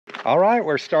All right,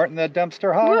 we're starting the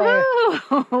Dempster Highway.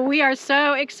 Woohoo! We are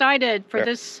so excited for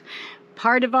this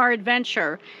part of our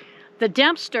adventure. The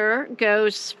Dempster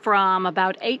goes from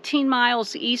about 18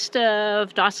 miles east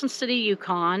of Dawson City,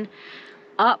 Yukon,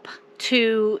 up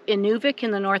to Inuvik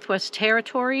in the Northwest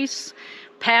Territories,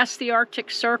 past the Arctic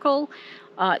Circle.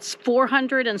 It's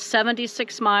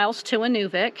 476 miles to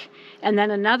Inuvik, and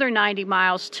then another 90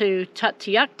 miles to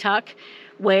Tuktoyaktuk,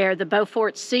 where the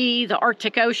Beaufort Sea, the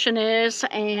Arctic Ocean is,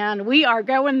 and we are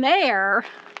going there.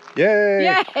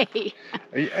 Yay! Yay!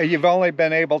 You've only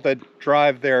been able to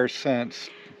drive there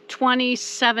since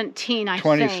 2017, I think.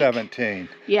 2017.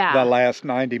 Yeah. The last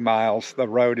 90 miles, the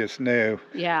road is new.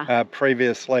 Yeah.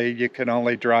 Previously, you could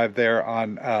only drive there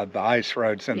on the ice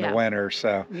roads in the winter.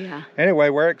 So anyway,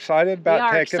 we're excited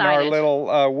about taking our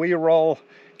little wee roll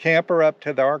camper up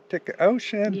to the Arctic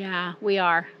Ocean. Yeah, we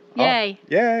are. Yay. Oh,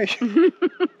 yay.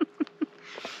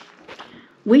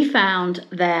 We found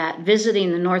that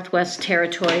visiting the Northwest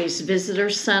Territories Visitor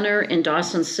Center in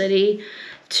Dawson City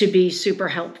to be super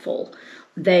helpful.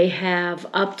 They have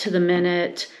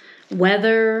up-to-the-minute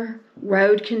weather,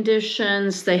 road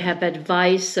conditions. They have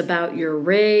advice about your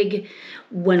rig.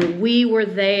 When we were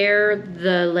there,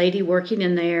 the lady working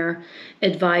in there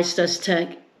advised us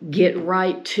to get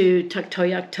right to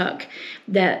Tuktoyaktuk,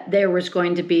 that there was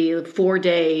going to be 4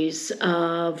 days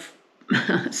of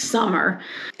summer,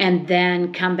 and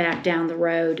then come back down the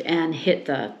road and hit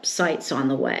the sites on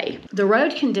the way. The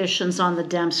road conditions on the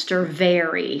Dempster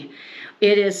vary.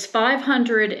 It is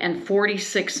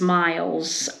 546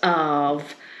 miles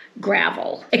of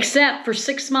gravel, except for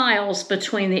 6 miles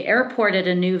between the airport at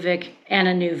Inuvik and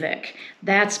Inuvik.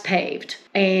 That's paved.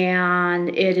 And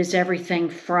it is everything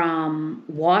from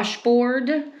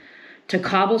washboard to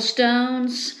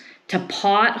cobblestones to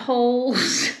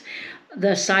potholes,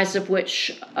 the size of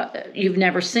which you've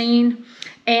never seen,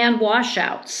 and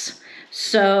washouts.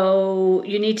 So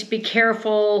you need to be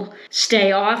careful.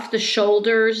 Stay off the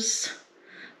shoulders.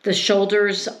 The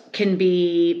shoulders can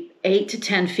be 8 to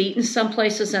 10 feet in some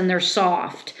places, and they're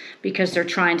soft because they're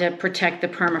trying to protect the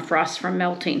permafrost from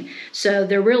melting. So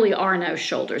there really are no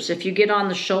shoulders. If you get on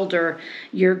the shoulder,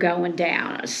 you're going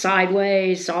down,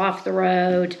 sideways, off the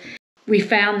road. We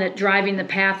found that driving the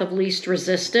path of least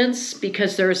resistance,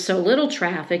 because there is so little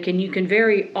traffic and you can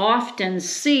very often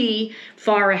see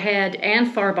far ahead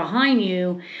and far behind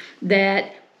you,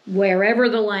 that wherever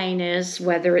the lane is,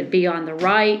 whether it be on the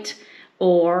right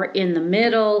or in the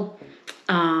middle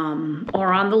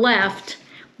or on the left,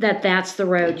 that's the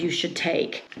road you should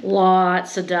take.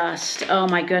 Lots of dust. Oh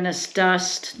my goodness,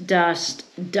 dust, dust,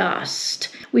 dust.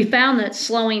 We found that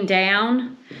slowing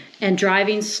down and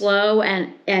driving slow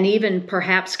and even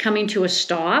perhaps coming to a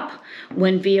stop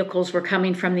when vehicles were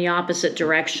coming from the opposite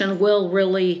direction will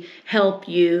really help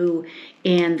you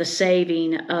in the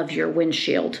saving of your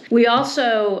windshield. We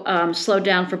also slowed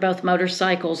down for both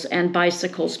motorcycles and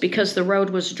bicycles because the road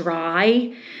was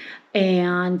dry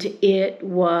and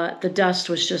the dust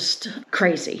was just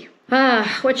crazy.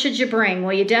 What should you bring?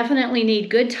 Well, you definitely need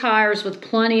good tires with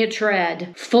plenty of tread.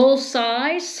 A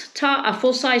full-size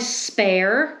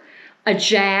spare, a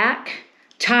jack,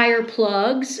 tire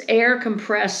plugs, air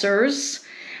compressors.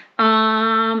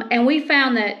 And we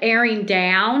found that airing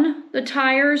down the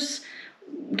tires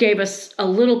gave us a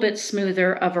little bit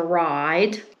smoother of a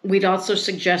ride. We'd also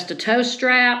suggest a tow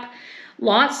strap,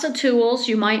 lots of tools.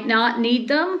 You might not need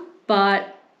them,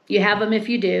 but you have them if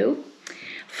you do.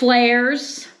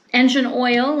 Flares, engine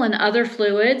oil and other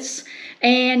fluids,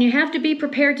 and you have to be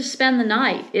prepared to spend the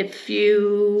night if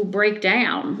you break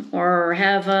down or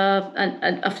have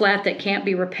a flat that can't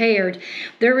be repaired.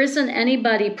 There isn't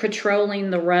anybody patrolling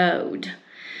the road.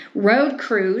 Road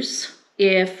crews,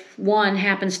 if one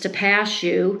happens to pass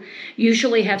you,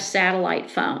 usually have satellite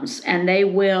phones, and they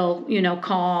will,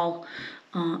 call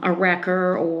a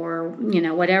wrecker or,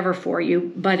 whatever for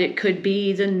you, but it could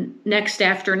be the next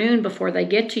afternoon before they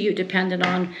get to you, depending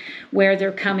on where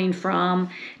they're coming from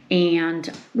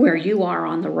and where you are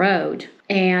on the road.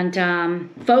 And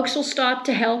folks will stop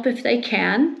to help if they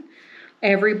can.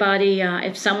 Everybody,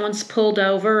 if someone's pulled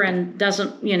over and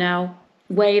doesn't,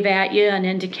 wave at you and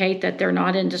indicate that they're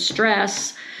not in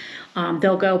distress,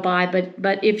 they'll go by.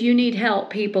 But if you need help,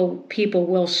 people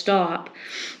will stop.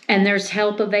 And there's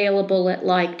help available at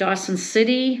like Dawson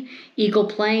City, Eagle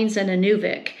Plains, and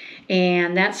Inuvik.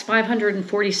 And that's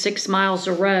 546 miles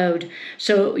of road.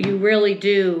 So you really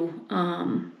do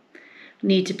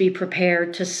need to be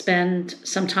prepared to spend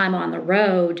some time on the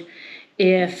road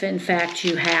if, in fact,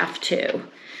 you have to.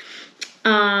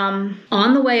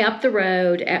 On the way up the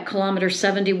road at kilometer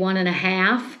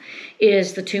 71.5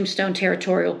 is the Tombstone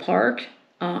Territorial Park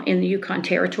in the Yukon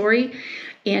Territory.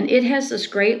 And it has this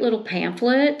great little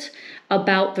pamphlet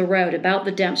about the road, about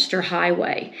the Dempster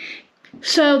Highway.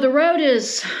 So the road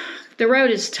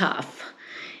is tough,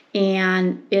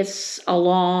 and it's a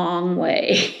long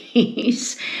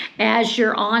ways. As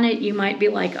you're on it, you might be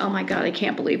like, oh my God, I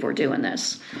can't believe we're doing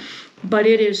this. But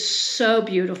it is so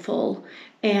beautiful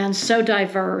and so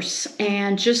diverse,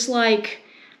 and just like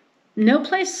no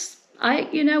place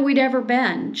we'd ever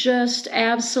been. Just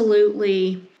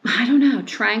absolutely, I don't know,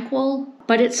 tranquil,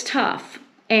 but it's tough.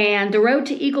 And the road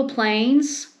to Eagle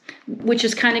Plains, which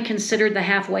is kind of considered the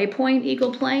halfway point,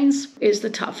 Eagle Plains, is the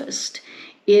toughest.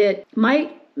 It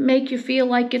might make you feel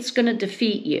like it's going to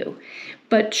defeat you,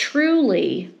 but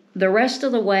truly, the rest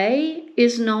of the way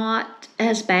is not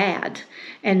as bad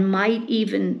and might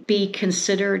even be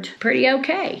considered pretty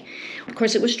okay. Of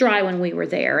course, it was dry when we were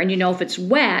there, and if it's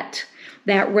wet,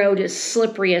 that road is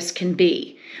slippery as can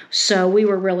be. So we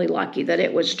were really lucky that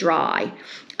it was dry.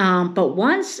 But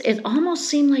it almost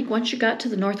seemed like once you got to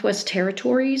the Northwest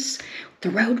Territories, the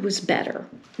road was better.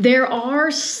 There are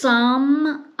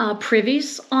some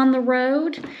privies on the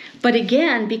road, but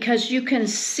again, because you can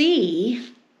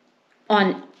see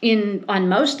on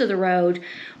most of the road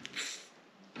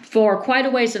for quite a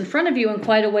ways in front of you and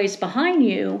quite a ways behind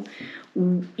you,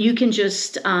 you can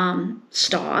just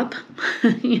stop,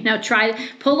 try to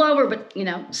pull over, but,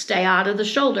 stay out of the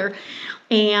shoulder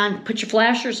and put your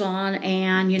flashers on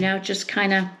and, just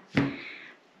kind of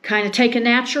take a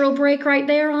natural break right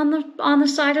there on the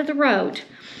side of the road,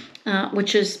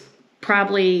 which is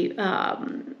probably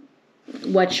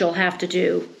what you'll have to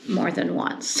do more than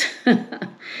once.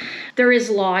 There is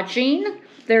lodging.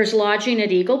 There's lodging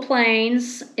at Eagle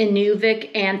Plains,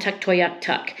 Inuvik, and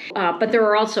Tuktoyaktuk. But there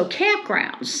are also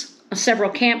campgrounds, several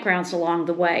campgrounds along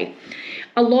the way.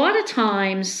 A lot of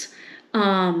times,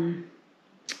 on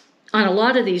a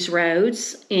lot of these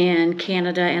roads in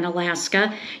Canada and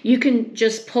Alaska, you can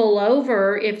just pull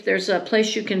over if there's a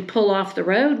place you can pull off the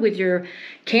road with your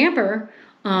camper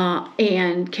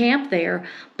and camp there.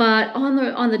 But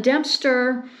on the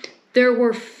Dempster, there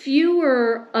were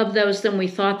fewer of those than we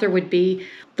thought there would be.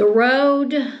 The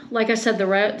road, like I said, the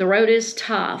road is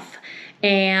tough,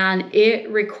 and it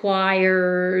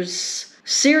requires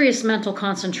serious mental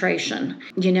concentration.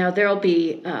 There'll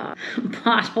be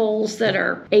potholes that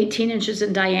are 18 inches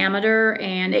in diameter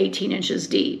and 18 inches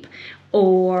deep,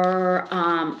 or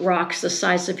rocks the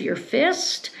size of your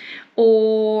fist,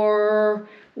 or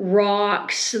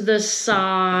rocks the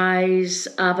size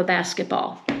of a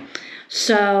basketball.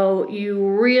 So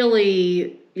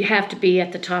you have to be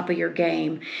at the top of your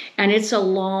game. And it's a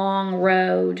long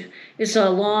road. It's a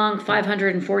long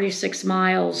 546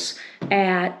 miles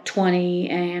at 20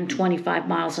 and 25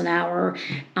 miles an hour,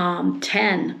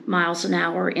 10 miles an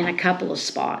hour in a couple of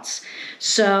spots.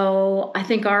 So I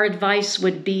think our advice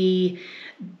would be,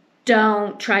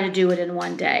 don't try to do it in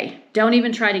one day. Don't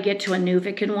even try to get to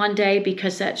Inuvik in one day,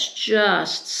 because that's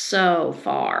just so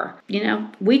far.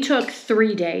 We took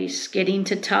 3 days getting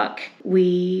to Tuk.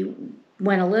 We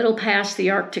went a little past the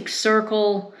Arctic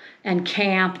Circle and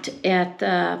camped at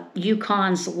the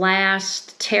Yukon's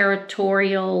last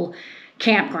territorial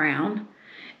campground.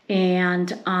 And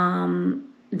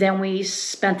then we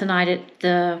spent the night at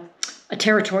a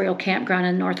territorial campground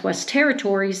in Northwest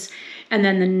Territories. And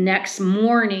then the next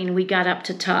morning we got up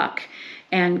to Tuk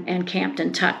and camped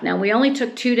in Tuk. Now we only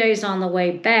took 2 days on the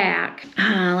way back.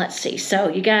 Let's see. So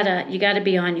you gotta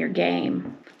be on your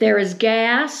game. There is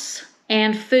gas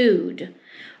and food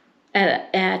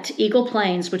at Eagle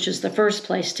Plains, which is the first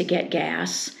place to get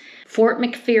gas, Fort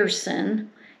McPherson,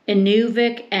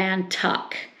 Inuvik, and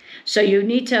Tuk. So you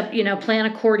need to, plan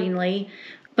accordingly.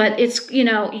 But it's,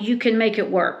 you can make it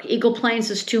work. Eagle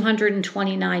Plains is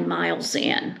 229 miles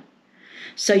in.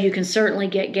 So you can certainly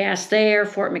get gas there.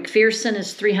 Fort McPherson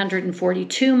is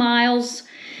 342 miles.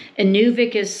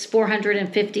 Inuvik is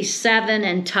 457,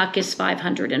 and Tuk is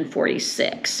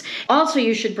 546. Also,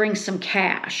 you should bring some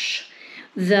cash.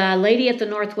 The lady at the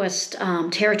Northwest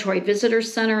Territory Visitor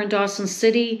Center in Dawson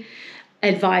City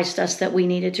advised us that we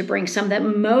needed to bring some, that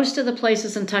most of the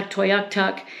places in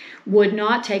Tuktoyaktuk would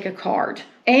not take a card.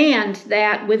 And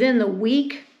that within the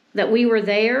week that we were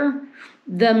there,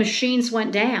 the machines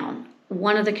went down.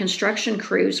 One of the construction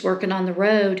crews working on the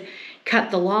road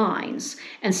cut the lines.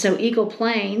 And so Eagle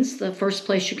Plains, the first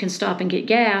place you can stop and get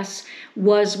gas,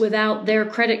 was without their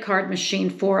credit card machine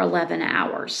for 11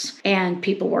 hours. And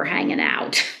people were hanging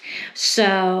out.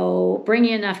 So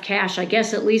bringing enough cash, I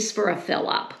guess, at least for a fill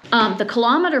up. The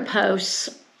kilometer posts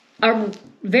are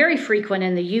very frequent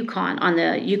in the Yukon, on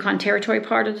the Yukon Territory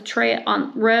part of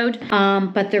the road,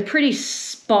 but they're pretty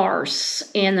sparse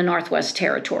in the Northwest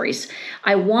Territories.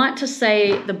 I want to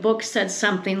say the book said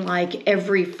something like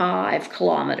every 5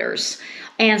 kilometers,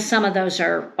 and some of those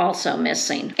are also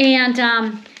missing. And,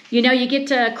 you get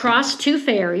to cross 2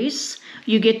 ferries.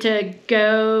 You get to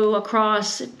go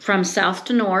across from south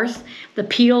to north, the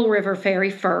Peel River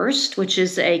Ferry first, which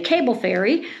is a cable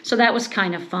ferry, so that was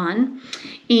kind of fun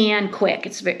and quick.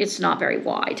 It's not very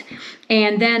wide.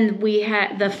 And then we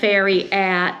had the ferry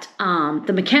at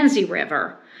the Mackenzie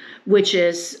River, which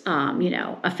is,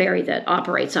 a ferry that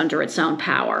operates under its own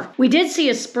power. We did see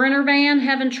a Sprinter van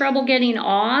having trouble getting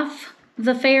off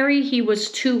the ferry. He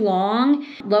was too long,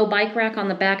 low bike rack on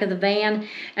the back of the van,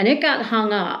 and it got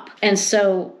hung up. And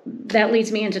so that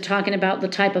leads me into talking about the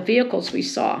type of vehicles we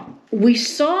saw. We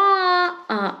saw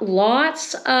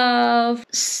lots of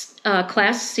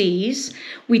Class C's.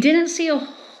 We didn't see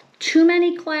too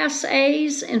many Class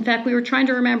A's. In fact, we were trying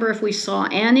to remember if we saw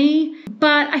any,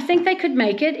 but I think they could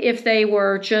make it if they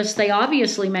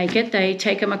obviously make it. They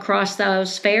take them across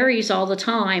those ferries all the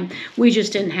time. We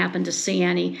just didn't happen to see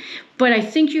any. But I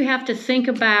think you have to think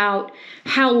about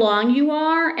how long you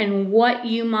are and what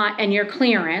you might, and your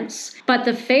clearance. But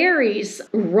the ferries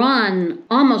run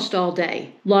almost all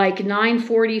day, like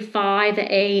 9:45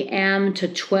 a.m. to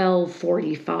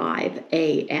 12:45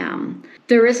 a.m.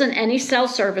 There isn't any cell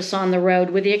service on the road,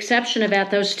 with the exception of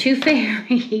at those 2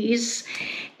 ferries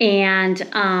and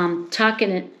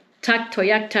Tuktoyaktuk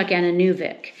and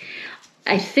Inuvik.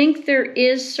 I think there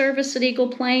is service at Eagle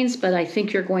Plains, but I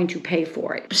think you're going to pay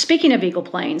for it. Speaking of Eagle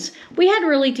Plains, we had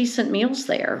really decent meals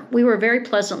there. We were very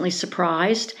pleasantly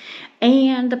surprised,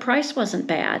 and the price wasn't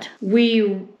bad.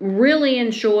 We really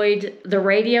enjoyed the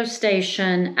radio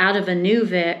station out of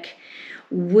Inuvik,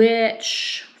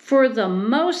 which for the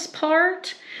most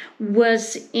part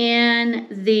was in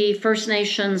the First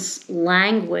Nations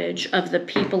language of the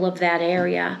people of that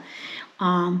area.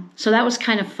 So that was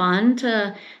kind of fun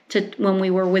to when we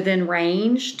were within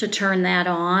range to turn that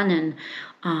on, and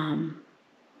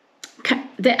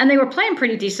they were playing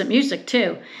pretty decent music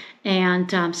too,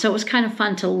 and so it was kind of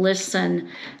fun to listen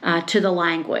to the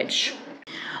language.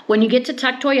 When you get to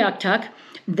Tuktoyaktuk,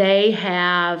 they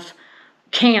have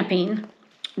camping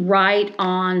right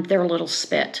on their little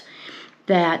spit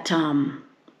that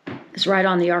is right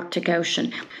on the Arctic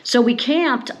Ocean. So we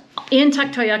camped in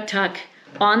Tuktoyaktuk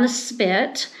on the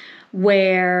spit,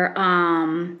 where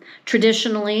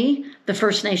traditionally the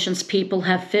First Nations people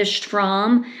have fished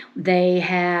from. They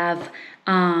have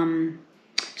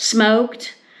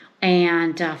smoked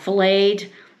and filleted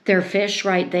their fish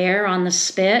right there on the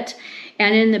spit.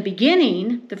 And in the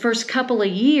beginning, the first couple of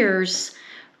years,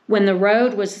 when the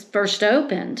road was first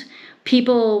opened,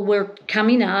 people were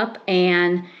coming up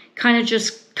and kind of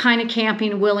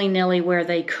camping willy-nilly where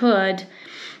they could.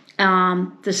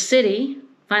 The city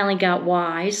finally got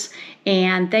wise,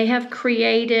 and they have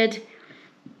created,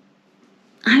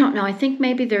 I don't know, I think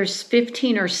maybe there's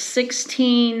 15 or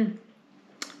 16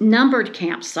 numbered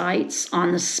campsites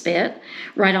on the spit,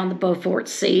 right on the Beaufort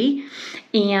Sea,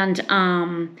 and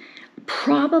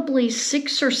probably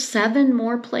 6 or 7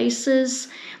 more places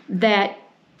that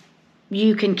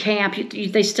you can camp.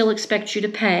 They still expect you to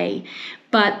pay,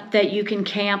 but that you can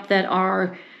camp that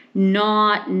are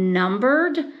not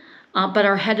numbered, but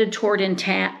are headed toward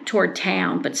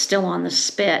town, but still on the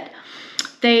spit.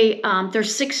 They're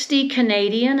 60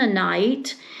 Canadian a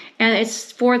night, and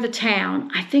it's for the town.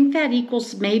 I think that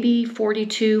equals maybe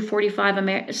 42,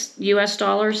 45 US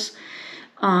dollars.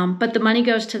 But the money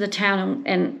goes to the town,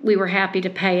 and we were happy to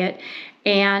pay it.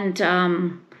 And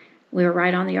we were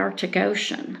right on the Arctic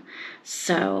Ocean,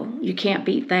 so you can't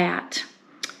beat that.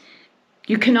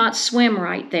 You cannot swim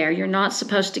right there. You're not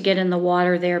supposed to get in the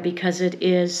water there because it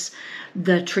is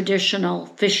the traditional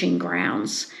fishing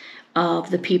grounds of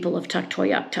the people of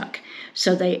Tuktoyaktuk.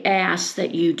 So they ask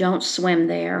that you don't swim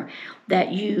there,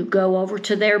 that you go over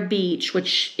to their beach,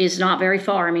 which is not very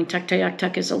far. I mean,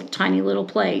 Tuktoyaktuk is a tiny little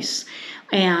place,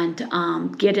 and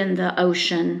get in the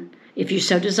ocean, if you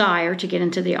so desire, to get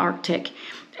into the Arctic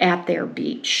at their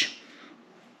beach,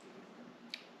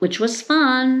 which was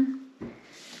fun.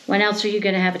 When else are you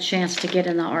going to have a chance to get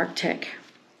in the Arctic?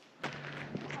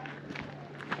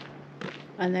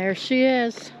 And there she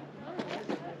is.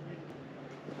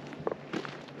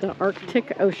 The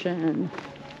Arctic Ocean.